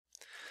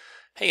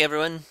Hey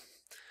everyone.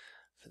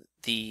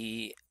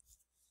 The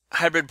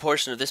hybrid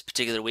portion of this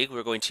particular week,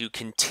 we're going to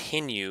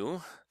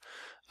continue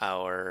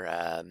our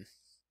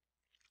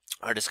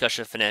our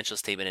discussion of financial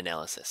statement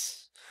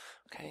analysis.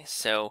 Okay,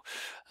 so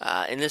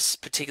in this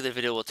particular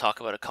video, we'll talk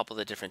about a couple of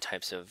the different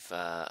types of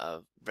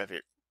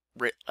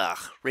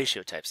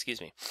ratio types. Excuse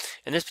me.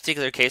 In this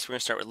particular case, we're going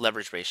to start with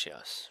leverage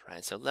ratios.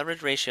 Right. So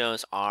leverage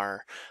ratios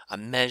are a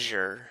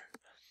measure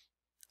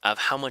of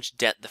how much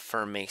debt the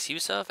firm makes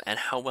use of and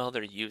how well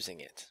they're using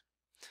it.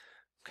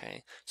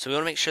 Okay, so we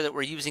want to make sure that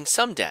we're using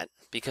some debt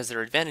because there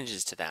are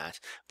advantages to that,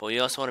 but we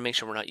also want to make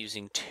sure we're not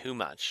using too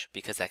much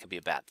because that could be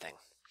a bad thing,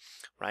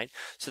 right?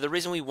 So the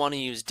reason we want to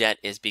use debt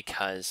is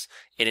because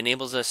it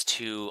enables us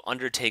to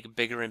undertake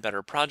bigger and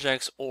better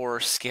projects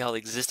or scale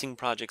existing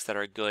projects that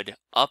are good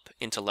up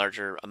into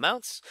larger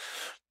amounts,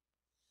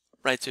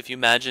 right? So if you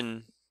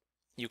imagine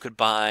you could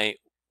buy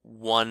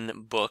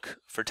one book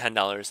for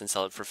 $10 and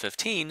sell it for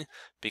 $15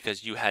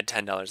 because you had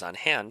 $10 on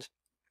hand.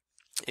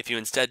 If you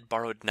instead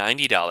borrowed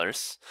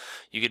 $90,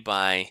 you could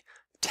buy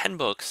 10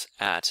 books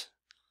at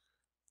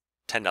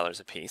 $10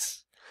 a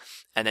piece,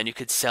 and then you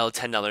could sell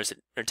 $10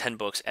 or 10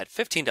 books at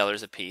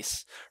 $15 a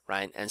piece,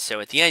 right? And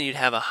so at the end, you'd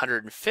have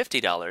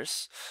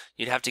 $150.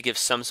 You'd have to give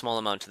some small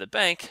amount to the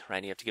bank,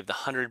 right? You have to give the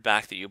 100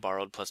 back that you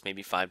borrowed plus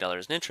maybe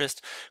 $5 in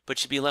interest,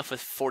 but you'd be left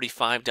with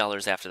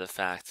 $45 after the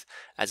fact,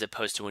 as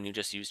opposed to when you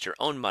just used your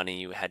own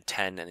money, you had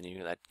 10 and then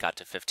you got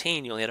to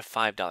 15, you only had a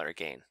 $5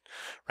 gain,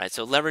 right?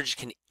 So leverage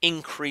can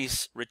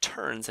increase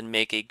returns and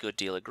make a good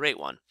deal a great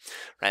one,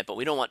 right? But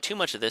we don't want too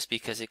much of this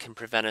because it can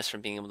prevent us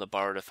from being able to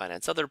borrow to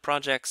finance other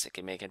projects. It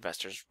can make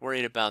investors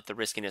worried about the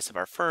riskiness of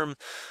our firm,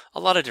 a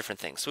lot of different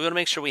things. So we want to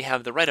make sure we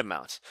have the right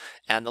amount,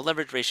 and the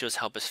leverage ratios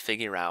help us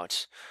figure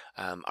out,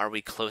 are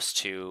we close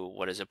to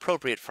what is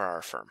appropriate for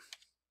our firm?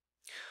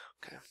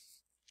 Okay.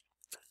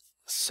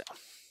 So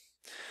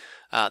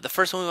the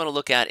first one we want to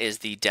look at is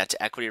the debt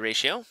to equity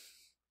ratio.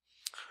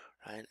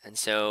 Right, and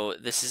so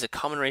this is a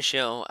common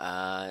ratio.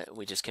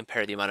 We just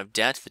compare the amount of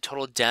debt, the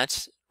total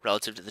debt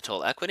relative to the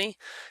total equity,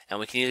 and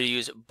we can either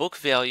use book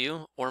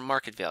value or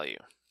market value.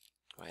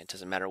 Right, it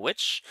doesn't matter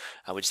which,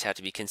 we just have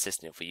to be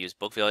consistent. If we use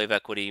book value of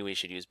equity, we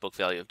should use book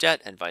value of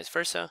debt and vice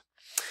versa.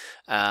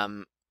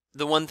 The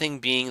one thing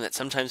being that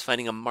sometimes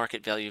finding a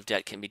market value of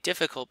debt can be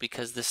difficult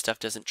because this stuff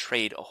doesn't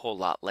trade a whole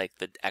lot like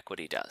the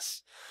equity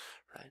does.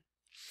 Right.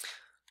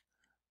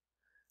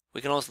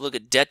 We can also look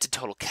at debt to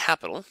total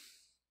capital.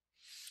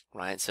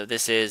 Right, so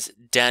this is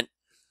debt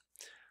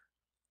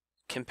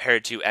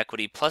compared to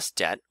equity plus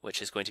debt,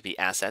 which is going to be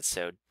assets.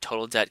 So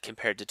total debt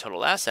compared to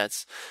total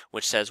assets,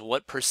 which says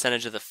what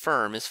percentage of the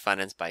firm is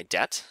financed by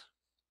debt.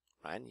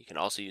 Right, you can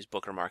also use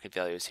book or market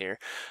values here.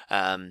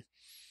 And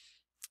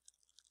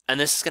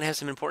this is going to have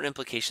some important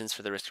implications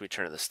for the risk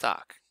return of the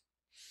stock.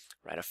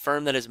 Right, a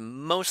firm that is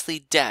mostly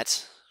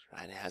debt,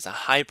 right, it has a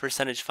high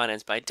percentage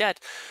financed by debt,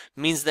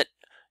 means that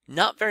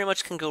not very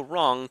much can go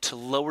wrong to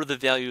lower the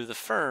value of the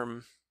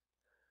firm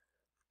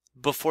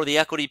before the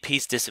equity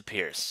piece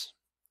disappears.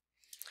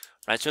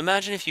 Right, so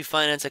imagine if you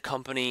finance a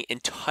company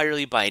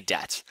entirely by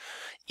debt.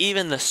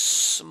 Even the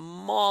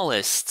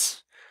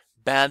smallest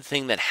bad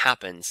thing that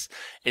happens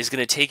is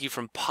going to take you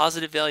from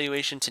positive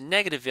valuation to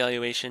negative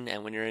valuation,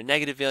 and when you're in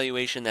negative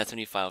valuation, that's when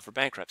you file for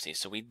bankruptcy.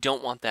 So we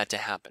don't want that to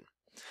happen.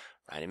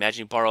 Right, imagine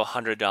you borrow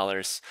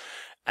 $100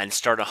 and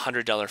start a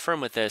 $100 firm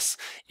with this.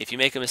 If you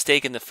make a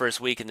mistake in the first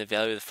week and the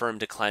value of the firm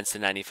declines to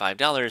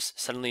 $95,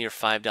 suddenly you're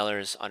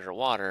 $5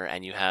 underwater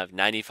and you have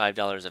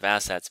 $95 of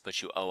assets, but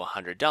you owe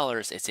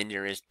 $100. It's in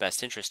your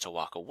best interest to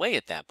walk away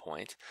at that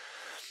point,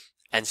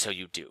 and so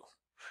you do.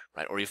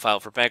 Right, or you file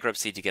for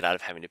bankruptcy to get out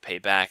of having to pay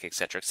back,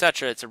 etc.,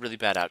 etc. It's a really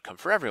bad outcome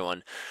for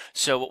everyone.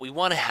 So what we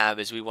want to have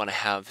is we want to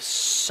have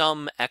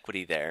some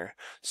equity there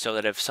so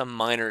that if some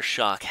minor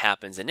shock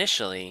happens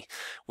initially,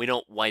 we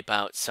don't wipe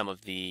out some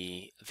of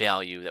the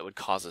value that would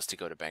cause us to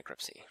go to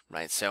bankruptcy,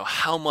 right? So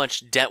how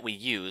much debt we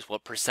use,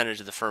 what percentage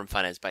of the firm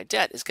financed by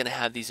debt, is going to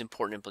have these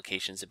important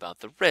implications about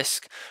the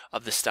risk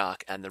of the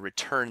stock and the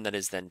return that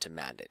is then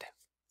demanded.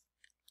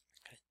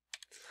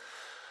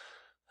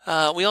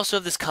 We also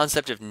have this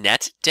concept of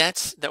net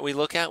debt that we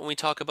look at when we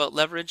talk about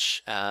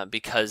leverage,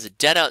 because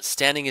debt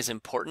outstanding is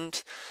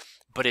important.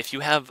 But if you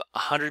have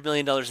 $100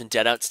 million in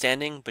debt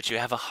outstanding, but you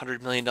have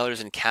 $100 million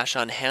in cash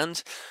on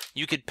hand,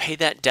 you could pay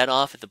that debt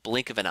off at the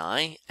blink of an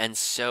eye. And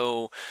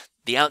so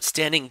the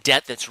outstanding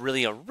debt that's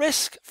really a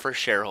risk for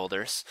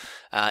shareholders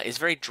is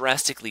very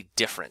drastically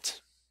different.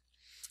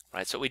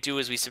 Right, so what we do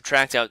is we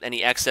subtract out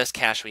any excess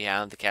cash we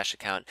have, the cash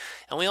account,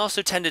 and we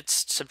also tend to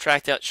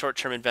subtract out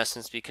short-term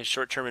investments because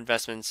short-term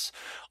investments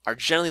are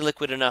generally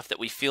liquid enough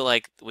that we feel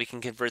like we can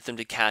convert them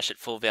to cash at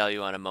full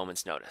value on a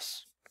moment's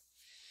notice.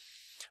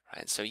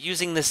 Right, so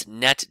using this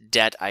net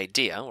debt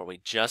idea, where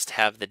we just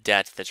have the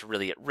debt that's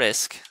really at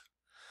risk,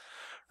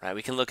 right,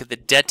 we can look at the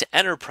debt to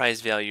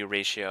enterprise value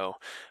ratio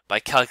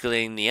by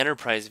calculating the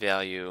enterprise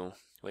value,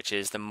 which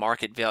is the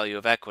market value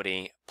of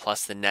equity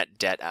plus the net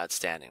debt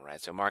outstanding, right?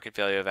 So market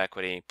value of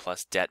equity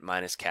plus debt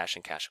minus cash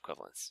and cash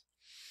equivalents.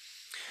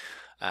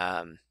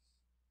 And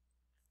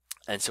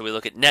And so we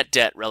look at net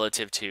debt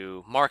relative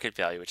to market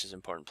value, which is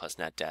important, plus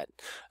net debt,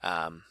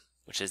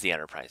 which is the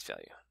enterprise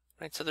value.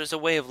 Right? So there's a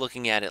way of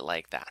looking at it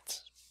like that.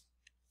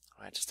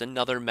 Right? Just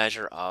another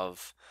measure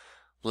of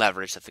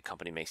leverage that the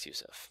company makes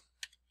use of.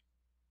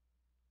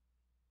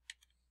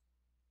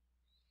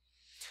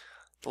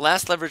 The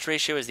last leverage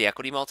ratio is the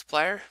equity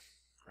multiplier.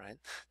 Right?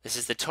 This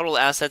is the total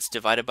assets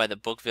divided by the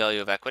book value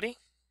of equity.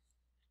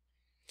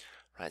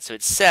 Right? So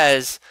it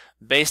says,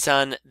 based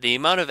on the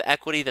amount of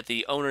equity that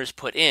the owners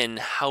put in,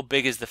 how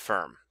big is the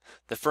firm?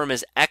 The firm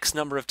is X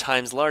number of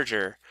times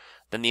larger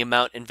than the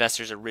amount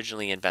investors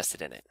originally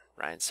invested in it.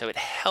 Right? So it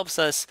helps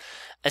us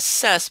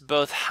assess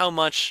both how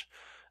much,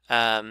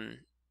 or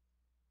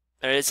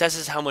it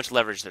assesses how much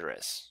leverage there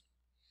is.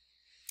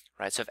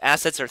 Right? So if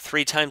assets are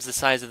 3 times the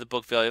size of the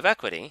book value of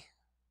equity,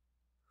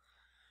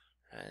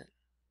 right,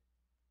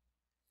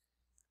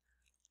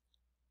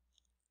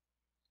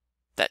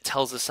 that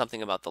tells us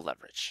something about the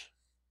leverage.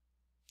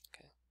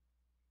 Okay.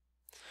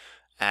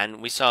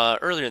 And we saw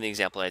earlier in the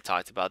example I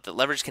talked about that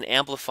leverage can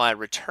amplify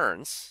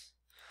returns,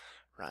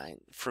 right,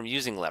 from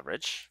using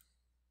leverage,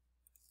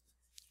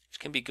 which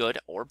can be good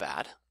or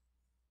bad.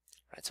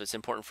 Right, so it's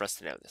important for us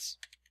to know this.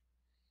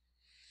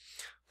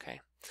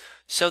 Okay,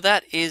 so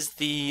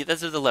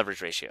those are the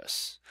leverage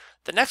ratios.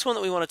 The next one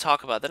that we want to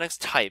talk about, the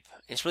next type,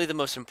 is really the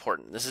most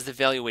important. This is the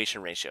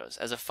valuation ratios.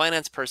 As a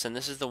finance person,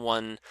 this is the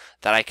one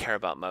that I care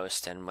about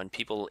most. And when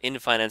people in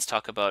finance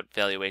talk about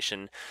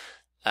valuation,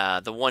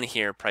 the one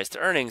here, price to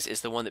earnings, is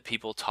the one that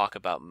people talk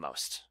about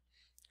most.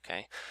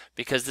 Okay,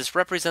 because this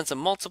represents a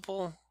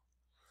multiple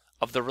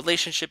of the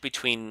relationship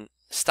between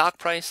stock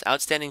price,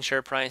 outstanding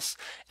share price,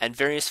 and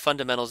various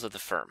fundamentals of the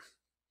firm.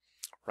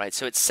 Right,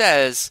 so it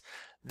says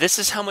this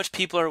is how much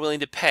people are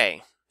willing to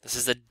pay. This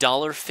is a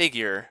dollar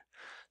figure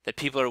that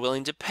people are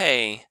willing to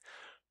pay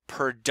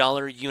per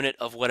dollar unit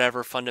of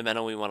whatever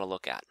fundamental we want to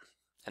look at.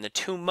 And the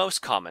two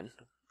most common,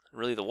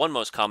 really the one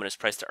most common, is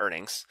price to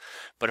earnings.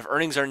 But if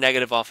earnings are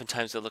negative,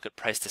 oftentimes we'll look at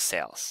price to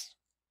sales.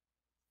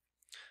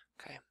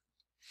 Okay,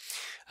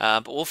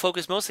 but we'll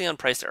focus mostly on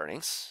price to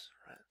earnings.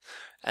 Right?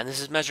 And this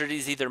is measured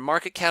as either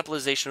market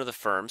capitalization of the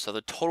firm, so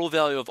the total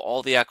value of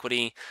all the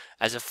equity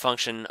as a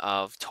function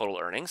of total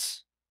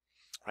earnings.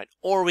 Right?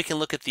 Or we can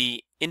look at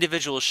the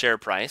individual share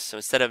price. So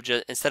instead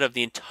of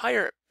the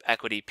entire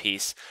equity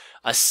piece,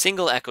 a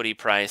single equity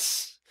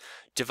price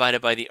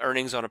divided by the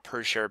earnings on a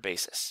per share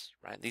basis.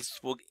 Right?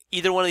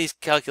 Either one of these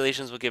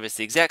calculations will give us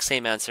the exact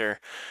same answer,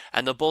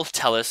 and they'll both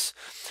tell us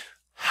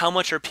how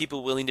much are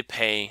people willing to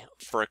pay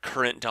for a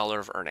current dollar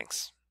of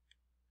earnings.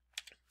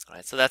 All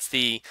right, so that's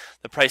the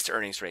price to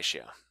earnings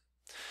ratio.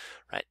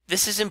 Right?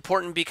 This is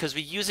important because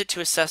we use it to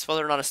assess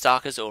whether or not a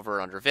stock is over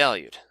or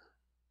undervalued.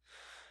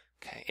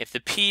 Okay, if the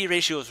PE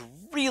ratio is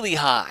really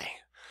high,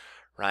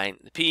 right,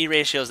 the PE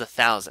ratio is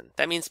 1,000.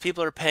 That means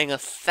people are paying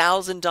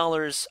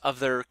 $1,000 of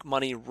their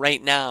money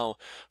right now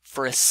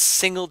for a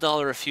single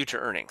dollar of future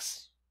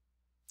earnings.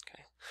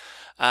 Okay,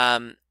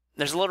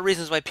 there's a lot of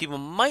reasons why people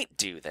might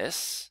do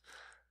this,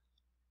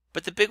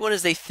 but the big one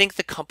is they think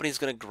the company is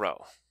going to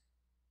grow.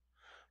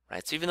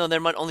 Right, so even though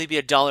there might only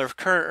be $1 of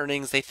current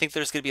earnings, they think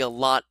there's going to be a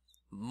lot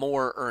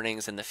more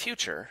earnings in the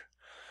future.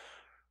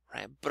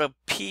 Right, but a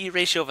PE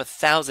ratio of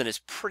 1,000 is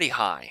pretty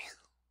high.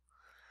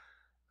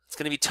 It's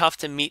going to be tough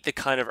to meet the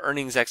kind of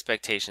earnings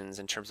expectations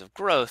in terms of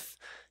growth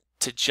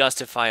to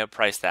justify a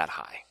price that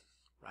high,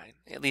 right?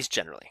 At least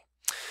generally.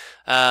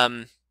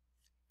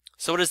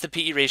 So what does the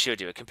PE ratio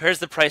do? It compares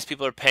the price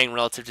people are paying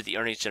relative to the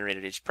earnings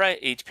generated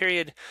each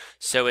period.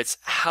 So it's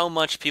how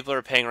much people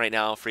are paying right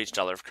now for each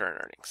dollar of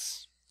current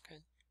earnings.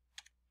 Okay.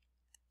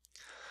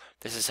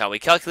 This is how we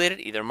calculate it,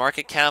 either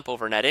market cap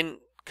over net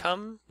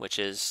income, which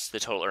is the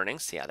total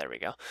earnings. Yeah, there we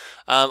go.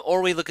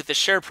 Or we look at the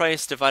share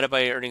price divided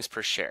by earnings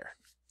per share.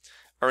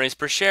 Earnings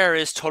per share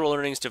is total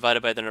earnings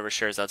divided by the number of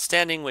shares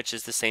outstanding, which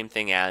is the same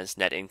thing as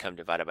net income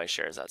divided by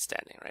shares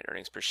outstanding, right?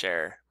 Earnings per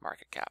share,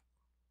 market cap.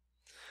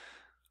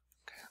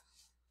 Okay.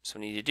 So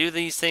we need to do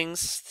these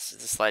things. This is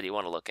the slide you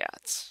want to look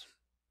at.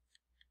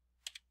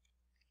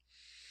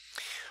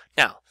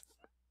 Now,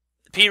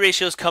 the P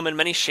ratios come in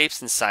many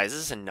shapes and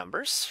sizes and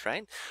numbers,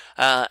 right?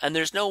 And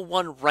there's no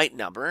one right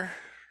number.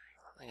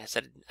 Like I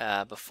said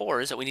before,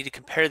 is that we need to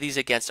compare these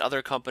against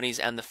other companies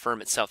and the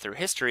firm itself through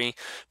history.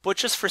 But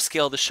just for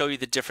scale, to show you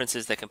the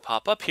differences that can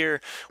pop up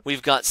here,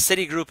 we've got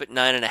Citigroup at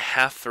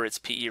 9.5 for its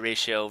PE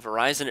ratio,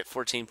 Verizon at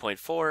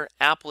 14.4,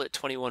 Apple at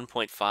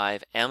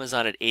 21.5,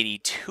 Amazon at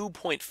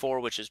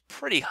 82.4, which is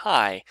pretty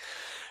high,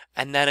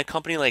 and then a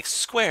company like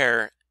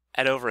Square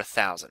at over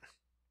 1,000.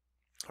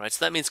 Right,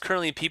 so that means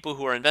currently people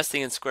who are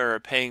investing in Square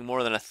are paying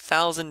more than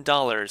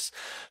 $1,000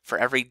 for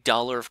every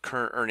dollar of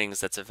current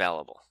earnings that's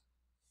available.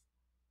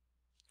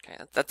 Okay,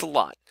 that's a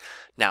lot.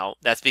 Now,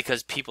 that's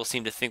because people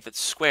seem to think that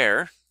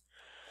Square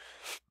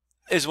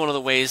is one of the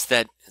ways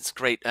that it's a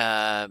great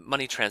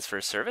money transfer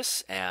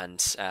service, and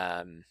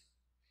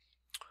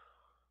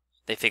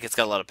they think it's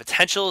got a lot of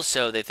potential,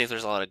 so they think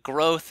there's a lot of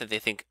growth, and they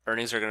think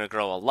earnings are going to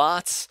grow a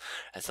lot,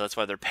 and so that's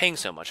why they're paying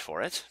so much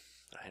for it.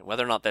 Right?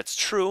 Whether or not that's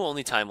true,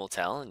 only time will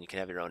tell, and you can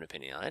have your own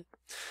opinion on it.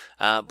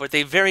 But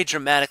they vary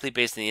dramatically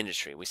based on the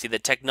industry. We see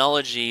that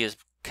technology is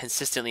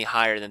consistently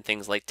higher than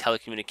things like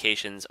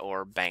telecommunications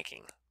or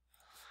banking.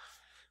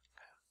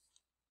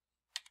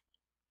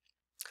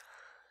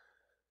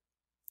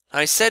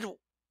 I said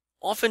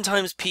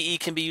oftentimes PE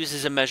can be used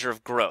as a measure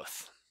of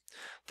growth.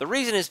 The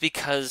reason is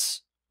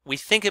because we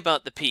think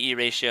about the PE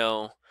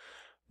ratio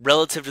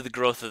relative to the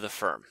growth of the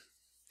firm.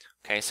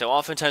 Okay, so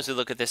oftentimes we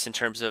look at this in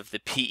terms of the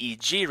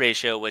PEG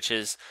ratio, which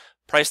is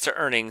price to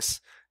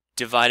earnings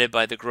divided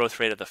by the growth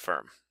rate of the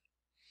firm,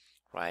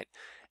 right?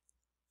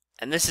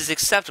 And this is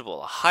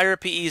acceptable. A higher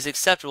PE is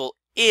acceptable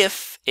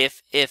if a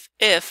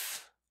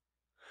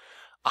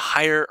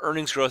higher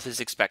earnings growth is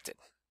expected,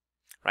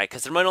 right?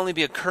 Because there might only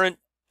be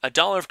a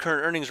dollar of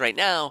current earnings right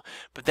now,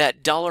 but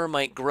that dollar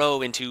might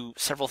grow into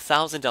several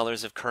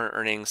 $1,000s of current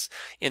earnings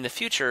in the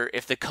future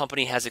if the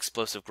company has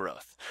explosive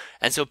growth.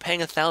 And so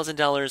paying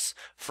 $1,000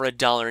 for a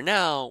dollar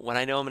now, when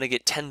I know I'm going to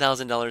get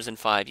 $10,000 in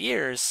 5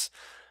 years,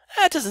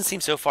 that doesn't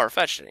seem so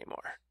far-fetched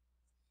anymore.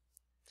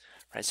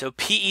 Right, so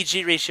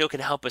PEG ratio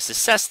can help us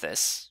assess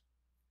this,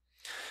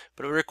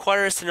 but it would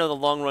require us to know the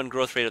long-run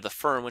growth rate of the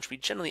firm, which we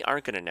generally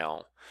aren't going to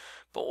know.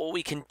 But what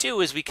we can do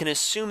is we can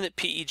assume that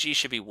PEG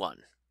should be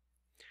 1.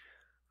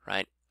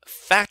 Right?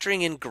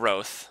 Factoring in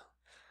growth,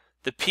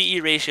 the PE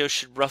ratio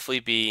should roughly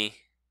be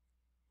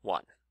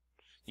 1.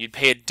 You'd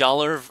pay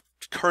 $1 of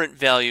current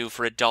value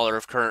for $1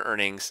 of current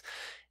earnings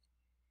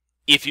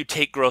if you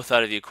take growth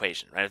out of the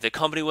equation, right? If the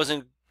company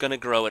wasn't going to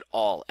grow at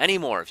all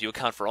anymore, if you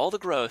account for all the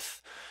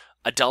growth,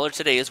 $1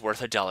 today is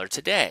worth $1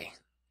 today.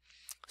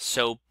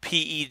 So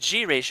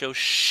PEG ratio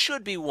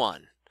should be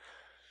 1,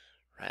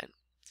 right?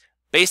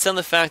 Based on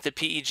the fact that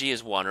PEG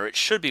is 1, or it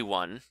should be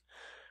 1,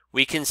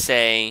 we can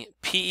say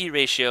PE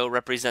ratio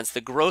represents the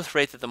growth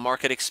rate that the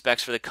market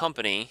expects for the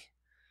company,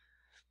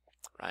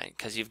 right?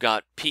 Because you've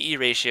got PE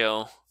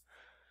ratio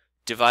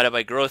divided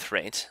by growth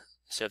rate.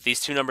 So if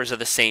these two numbers are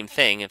the same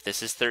thing, if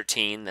this is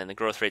 13, then the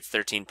growth rate's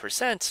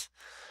 13%,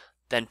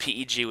 then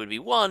PEG would be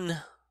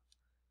 1,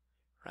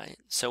 right?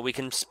 So we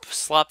can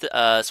swap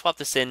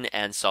this in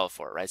and solve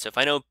for it, right? So if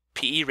I know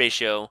PE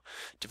ratio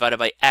divided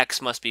by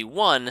X must be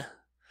 1,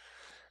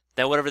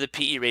 then whatever the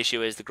PE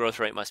ratio is, the growth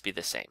rate must be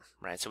the same,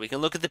 right? So we can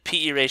look at the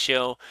PE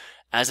ratio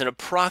as an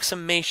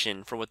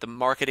approximation for what the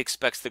market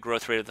expects the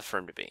growth rate of the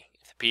firm to be.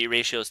 If the PE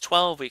ratio is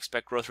 12, we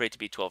expect growth rate to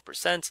be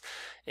 12%.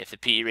 If the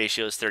PE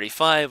ratio is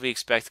 35, we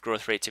expect the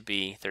growth rate to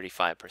be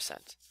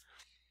 35%.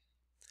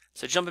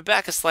 So jumping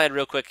back a slide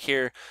real quick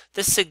here,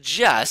 this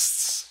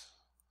suggests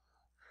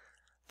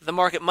that the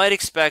market might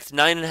expect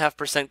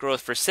 9.5%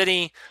 growth for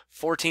Citi,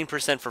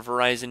 14% for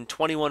Verizon,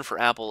 21%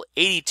 for Apple,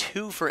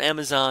 82% for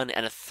Amazon,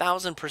 and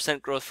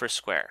 1,000% growth for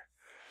Square.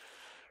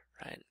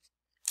 Right.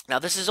 Now,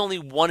 this is only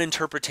one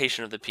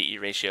interpretation of the PE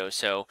ratio,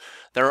 so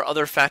there are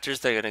other factors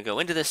that are going to go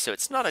into this, so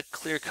it's not a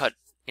clear-cut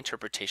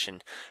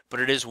interpretation,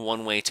 but it is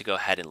one way to go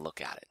ahead and look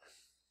at it.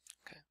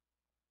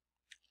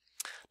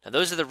 Now,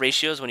 those are the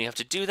ratios when you have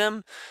to do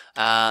them.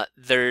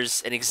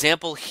 There's an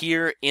example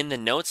here in the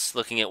notes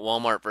looking at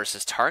Walmart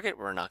versus Target.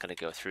 We're not going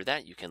to go through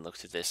that. You can look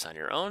through this on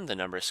your own. The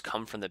numbers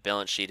come from the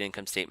balance sheet,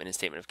 income statement, and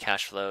statement of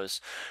cash flows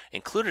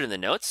included in the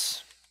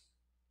notes.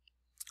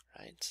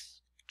 Right.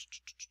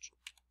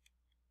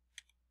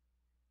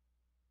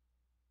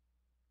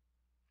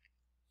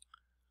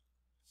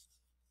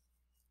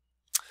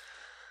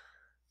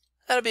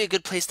 That'll be a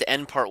good place to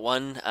end part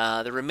 1.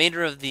 The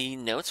remainder of the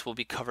notes will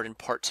be covered in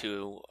part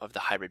 2 of the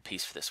hybrid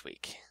piece for this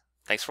week.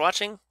 Thanks for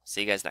watching.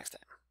 See you guys next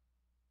time.